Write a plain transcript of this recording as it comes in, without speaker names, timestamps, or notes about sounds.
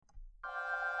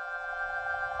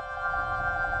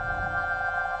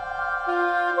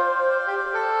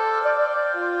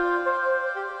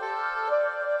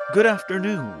Good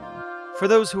afternoon. For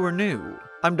those who are new,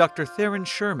 I'm Dr. Theron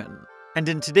Sherman, and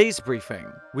in today's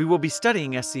briefing, we will be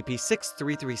studying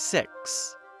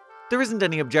SCP-6336. There isn't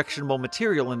any objectionable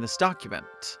material in this document,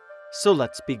 so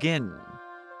let's begin.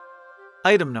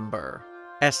 Item Number: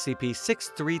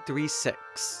 SCP-6336.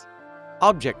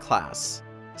 Object Class: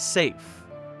 Safe.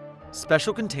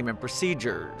 Special Containment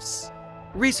Procedures.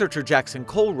 Researcher Jackson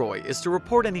Colroy is to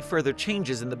report any further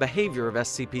changes in the behavior of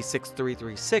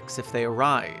SCP-6336 if they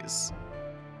arise.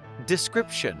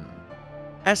 Description: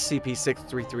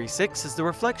 SCP-6336 is the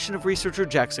reflection of researcher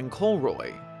Jackson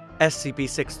Colroy.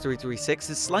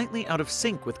 SCP-6336 is slightly out of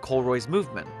sync with Colroy's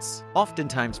movements,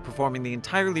 oftentimes performing the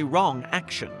entirely wrong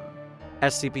action.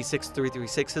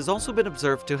 SCP-6336 has also been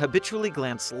observed to habitually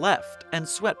glance left and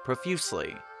sweat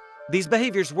profusely. These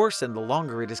behaviors worsen the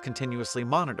longer it is continuously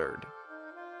monitored.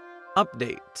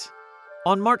 Update: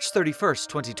 On March 31,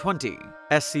 2020,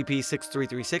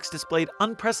 SCP-6336 displayed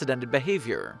unprecedented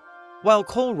behavior. While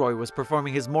Colroy was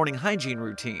performing his morning hygiene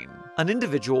routine, an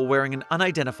individual wearing an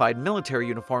unidentified military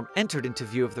uniform entered into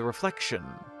view of the reflection.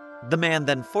 The man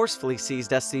then forcefully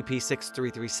seized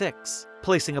SCP-6336,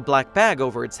 placing a black bag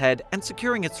over its head and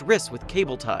securing its wrists with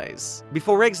cable ties,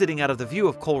 before exiting out of the view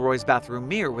of Colroy's bathroom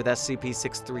mirror with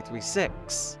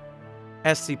SCP-6336.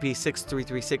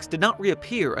 SCP-6336 did not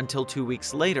reappear until 2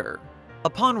 weeks later.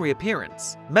 Upon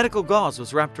reappearance, medical gauze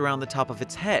was wrapped around the top of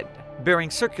its head, bearing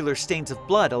circular stains of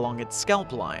blood along its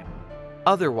scalp line.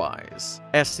 Otherwise,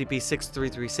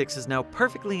 SCP-6336 is now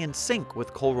perfectly in sync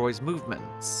with Colroy's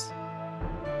movements.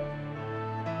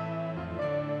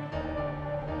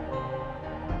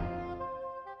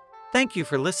 Thank you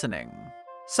for listening.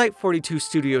 Site42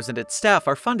 Studios and its staff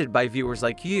are funded by viewers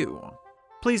like you.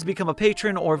 Please become a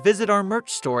patron or visit our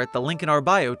merch store at the link in our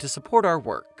bio to support our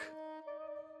work.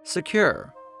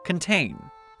 Secure, contain,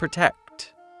 protect.